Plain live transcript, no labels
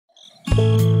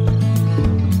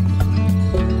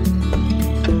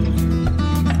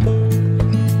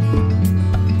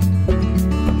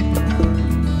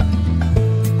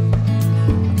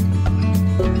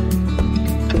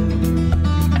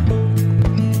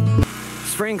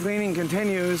spring cleaning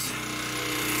continues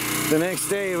the next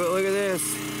day, but look at this.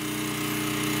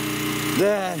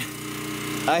 That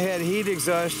I had heat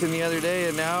exhaustion the other day,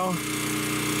 and now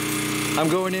I'm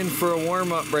going in for a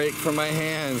warm-up break for my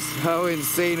hands. How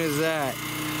insane is that?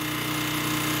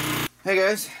 Hey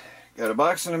guys, got a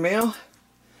box in the mail.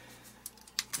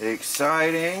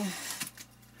 Exciting.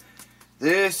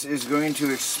 This is going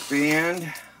to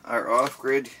expand our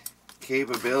off-grid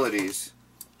capabilities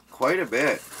quite a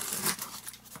bit.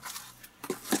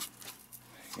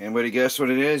 Anybody guess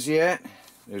what it is yet?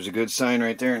 There's a good sign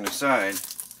right there on the side.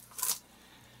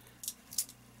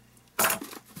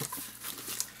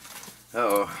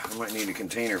 Uh-oh, I might need a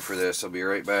container for this. I'll be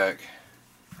right back.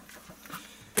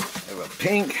 I have a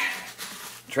pink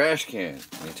trash can.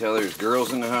 Can you tell there's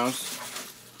girls in the house?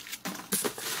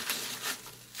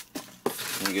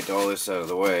 Let me get all this out of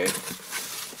the way.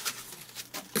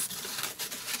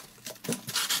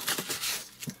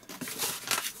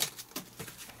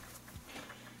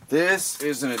 This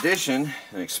is an addition,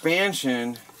 an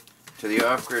expansion to the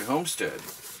off-grid Homestead.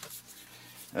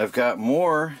 I've got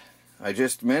more. I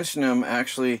just mentioned them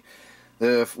actually.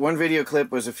 The one video clip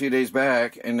was a few days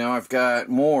back, and now I've got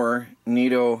more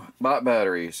Nito bot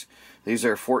batteries. These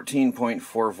are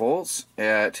 14.4 volts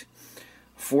at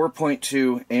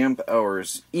 4.2 amp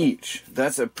hours each.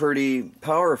 That's a pretty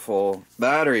powerful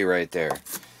battery right there.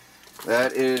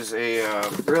 That is a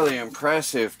really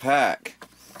impressive pack.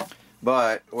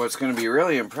 But what's going to be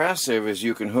really impressive is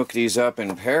you can hook these up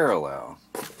in parallel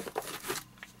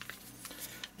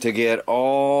to get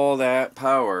all that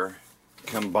power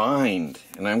combined.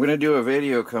 And I'm going to do a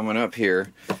video coming up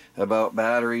here about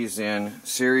batteries in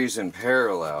series and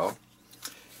parallel.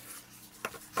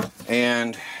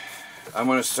 And I'm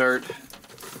going to start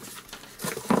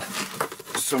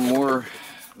some more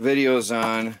videos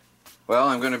on, well,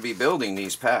 I'm going to be building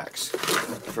these packs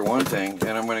for one thing,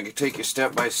 and I'm going to take you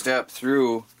step by step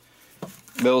through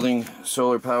building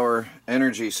solar power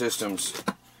energy systems,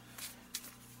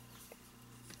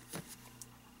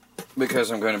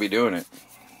 because I'm going to be doing it.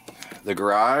 The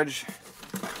garage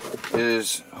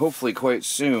is hopefully quite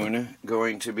soon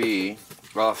going to be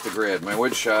off the grid. My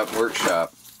wood shop,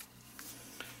 workshop.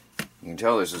 You can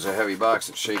tell this is a heavy box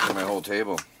that's shaking my whole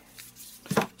table.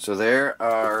 So there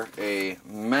are a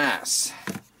mass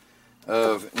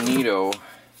of Nito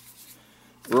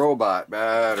robot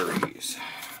batteries.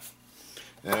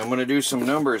 And I'm going to do some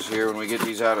numbers here when we get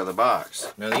these out of the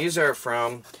box. Now these are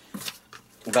from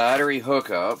Battery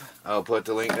Hookup. I'll put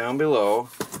the link down below.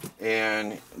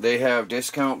 And they have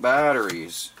discount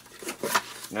batteries.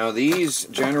 Now these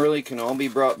generally can all be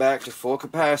brought back to full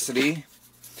capacity.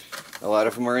 A lot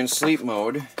of them are in sleep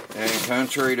mode. And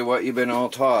contrary to what you've been all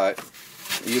taught,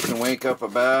 you can wake up a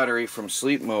battery from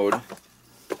sleep mode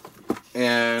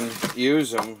and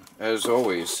use them as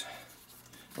always,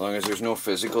 as long as there's no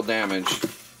physical damage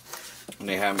and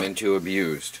they haven't been too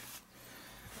abused.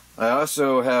 I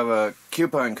also have a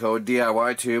coupon code,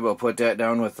 DIY Tube. I'll put that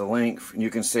down with the link. You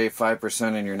can save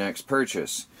 5% in your next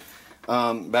purchase.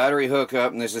 Battery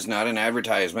Hookup, and this is not an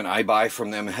advertisement, I buy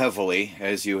from them heavily,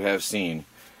 as you have seen.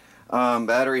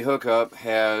 Battery Hookup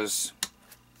has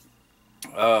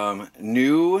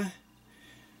new,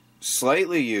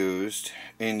 slightly used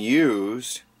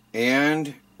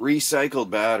and recycled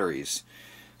batteries.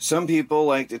 Some people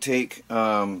like to take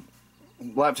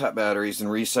laptop batteries and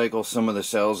recycle some of the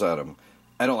cells out of them.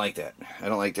 I don't like that. I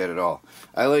don't like that at all.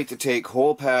 I like to take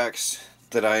whole packs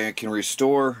that I can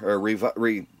restore or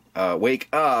wake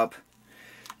up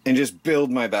and just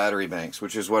build my battery banks,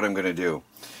 which is what I'm going to do.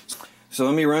 So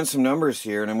let me run some numbers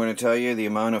here, and I'm going to tell you the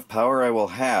amount of power I will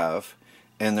have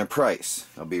and their price.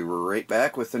 I'll be right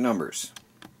back with the numbers.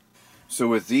 So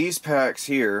with these packs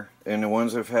here, and the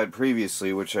ones I've had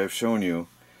previously, which I've shown you,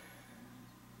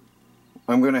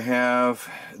 I'm going to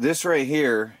have, this right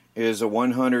here is a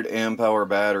 100 amp hour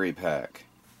battery pack.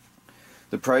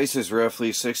 The price is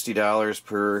roughly $60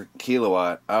 per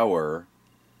kilowatt hour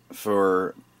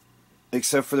for,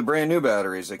 except for the brand new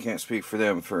batteries. I can't speak for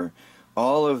them. For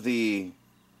all of the,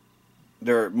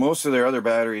 most of their other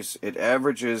batteries, it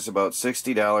averages about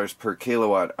 $60 per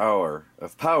kilowatt hour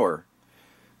of power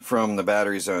from the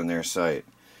batteries on their site.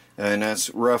 And that's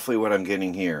roughly what I'm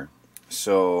getting here.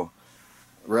 So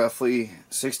roughly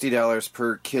 $60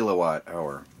 per kilowatt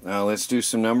hour. Now let's do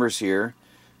some numbers here.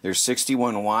 There's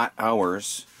 61 watt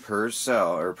hours per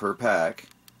cell or per pack.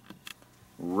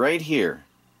 Right here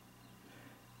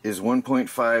is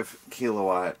 1.5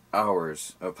 kilowatt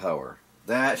hours of power.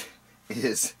 That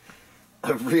is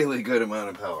a really good amount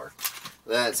of power.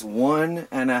 That's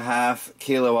 1.5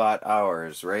 kilowatt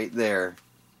hours right there.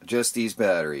 Just these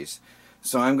batteries.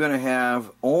 So I'm going to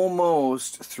have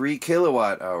almost 3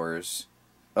 kilowatt hours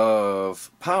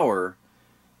of power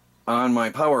on my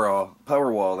power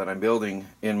wall that I'm building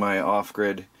in my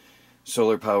off-grid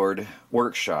solar powered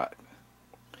workshop,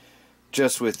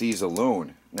 just with these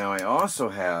alone. Now I also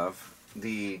have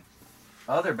the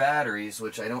other batteries,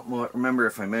 which I don't remember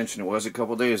if I mentioned, it was a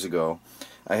couple days ago.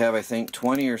 I have, I think,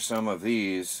 20 or some of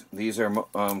these. These are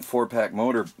 4-pack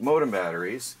modem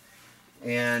batteries,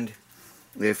 and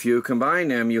if you combine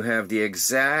them, you have the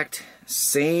exact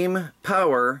same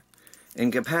power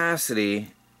and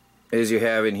capacity as you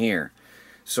have in here.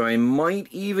 So I might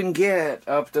even get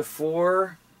up to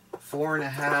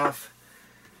 4.5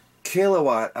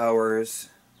 kilowatt hours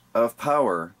of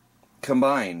power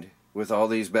combined with all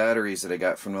these batteries that I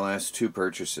got from the last 2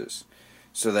 purchases.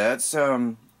 So that's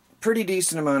pretty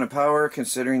decent amount of power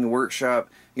considering the workshop.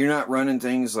 You're not running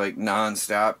things like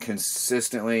non-stop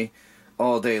consistently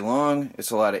all day long.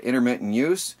 It's a lot of intermittent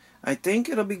use. I think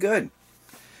it'll be good.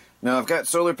 Now I've got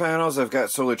solar panels, I've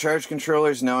got solar charge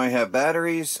controllers, now I have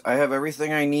batteries. I have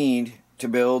everything I need to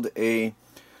build a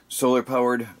solar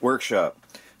powered workshop.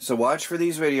 So watch for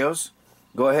these videos.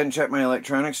 Go ahead and check my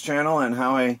electronics channel on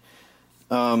how I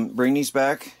bring these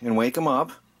back and wake them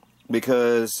up,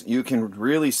 because you can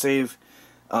really save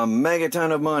a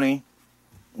megaton of money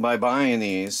by buying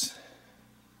these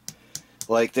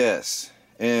like this.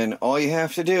 And all you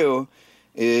have to do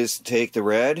is take the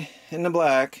red and the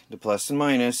black, the plus and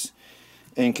minus,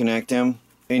 and connect them,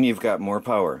 and you've got more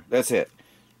power. That's it.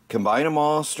 Combine them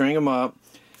all, string them up.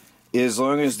 As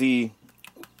long as the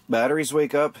batteries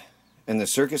wake up and the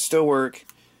circuits still work,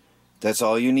 that's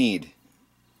all you need.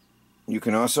 You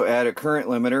can also add a current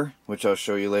limiter, which I'll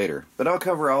show you later. But I'll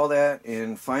cover all that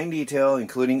in fine detail,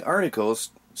 including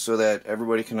articles, so that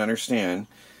everybody can understand.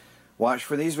 Watch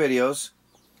for these videos,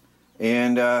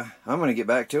 and I'm going to get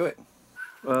back to it.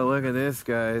 Well, look at this,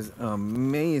 guys.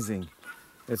 Amazing.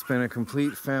 It's been a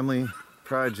complete family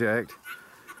project.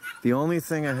 The only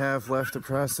thing I have left to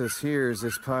process here is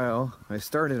this pile. I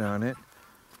started on it,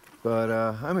 but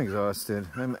I'm exhausted.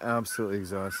 I'm absolutely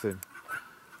exhausted.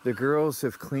 The girls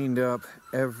have cleaned up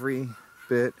every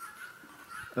bit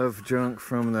of junk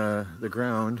from the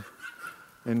ground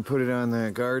and put it on the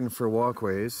garden for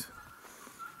walkways.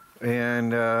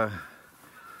 And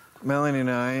Melanie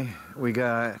and I, we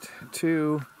got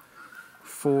 2,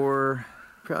 4,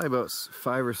 probably about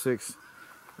 5 or 6,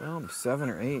 well, 7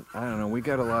 or 8, I don't know. We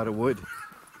got a lot of wood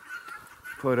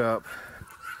put up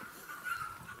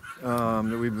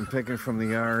that we've been picking from the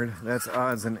yard. That's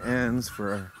odds and ends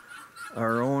for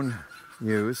our own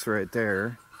use right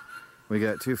there. We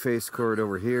got 2 face cord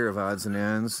over here of odds and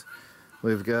ends.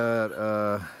 We've got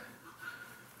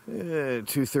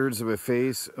 2/3 of a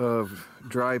face of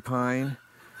dry pine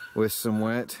with some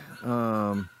wet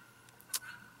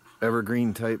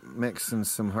evergreen type mix and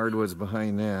some hardwoods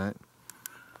behind that.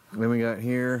 Then we got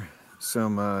here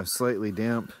some slightly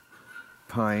damp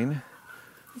pine.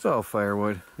 It's all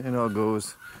firewood, it all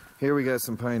goes. Here we got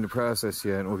some pine to process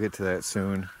yet, and we'll get to that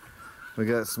soon. We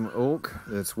got some oak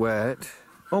that's wet,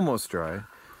 almost dry.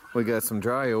 We got some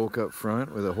dry oak up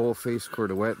front with a whole face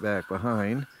cord of wet back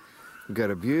behind. We've got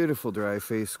a beautiful dry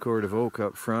face cord of oak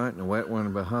up front and a wet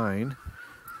one behind.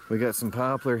 We got some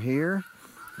poplar here.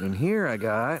 And here I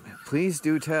got, please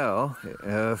do tell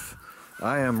if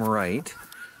I am right,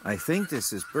 I think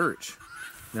this is birch.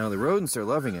 Now the rodents are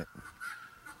loving it,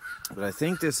 but I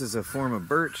think this is a form of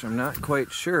birch. I'm not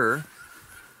quite sure.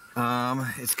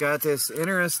 It's got this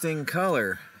interesting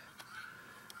color.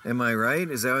 Am I right?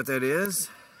 Is that what that is?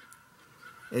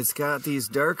 It's got these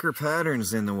darker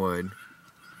patterns in the wood.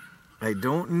 I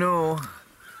don't know,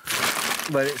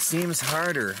 but it seems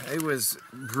harder. It was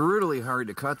brutally hard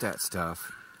to cut that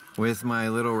stuff with my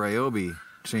little Ryobi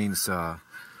chainsaw.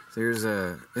 There's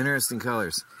interesting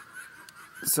colors.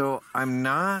 So I'm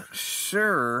not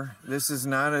sure. This is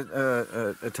not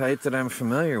a type that I'm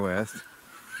familiar with.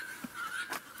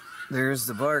 There's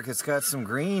the bark. It's got some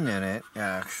green in it,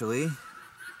 actually.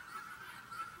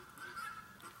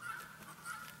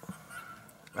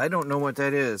 I don't know what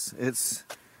that is. It's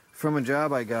from a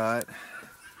job I got.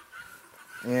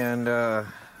 And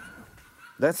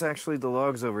that's actually the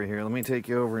logs over here. Let me take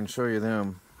you over and show you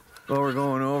them. While we're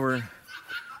going over,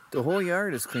 the whole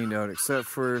yard is cleaned out except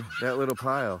for that little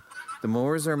pile. The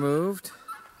mowers are moved.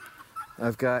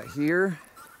 I've got here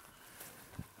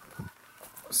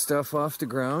stuff off the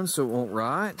ground so it won't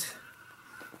rot.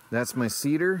 That's my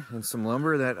cedar and some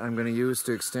lumber that I'm going to use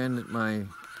to extend my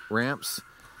ramps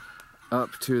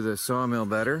up to the sawmill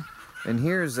better. And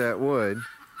here's that wood.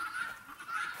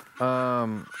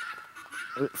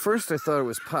 At first I thought it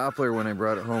was poplar when I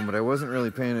brought it home, but I wasn't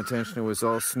really paying attention. It was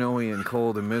all snowy and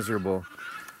cold and miserable.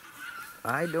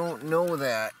 I don't know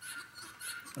that.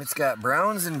 It's got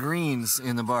browns and greens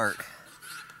in the bark.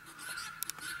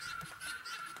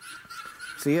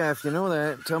 So yeah, if you know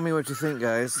that, tell me what you think,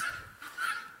 guys.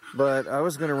 But I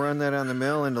was going to run that on the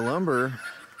mill into lumber,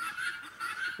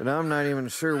 but I'm not even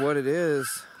sure what it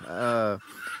is.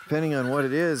 Depending on what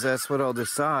it is, that's what I'll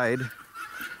decide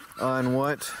on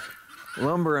what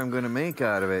lumber I'm going to make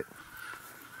out of it.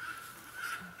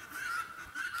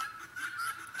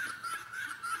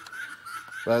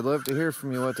 But I'd love to hear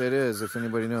from you what that is, if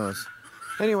anybody knows.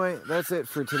 Anyway, that's it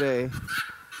for today.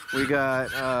 We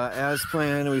got, as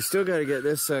planned, we still got to get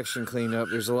this section cleaned up.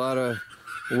 There's a lot of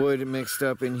wood mixed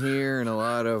up in here and a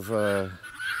lot of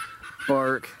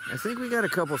bark. I think we got a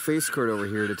couple face cord over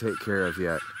here to take care of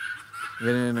yet.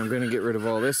 Then I'm going to get rid of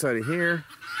all this out of here,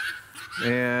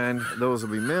 and those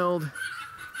will be milled.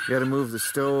 Got to move the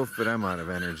stove, but I'm out of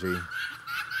energy.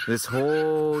 This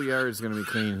whole yard is going to be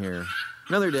clean here.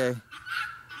 Another day.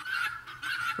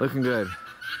 Looking good.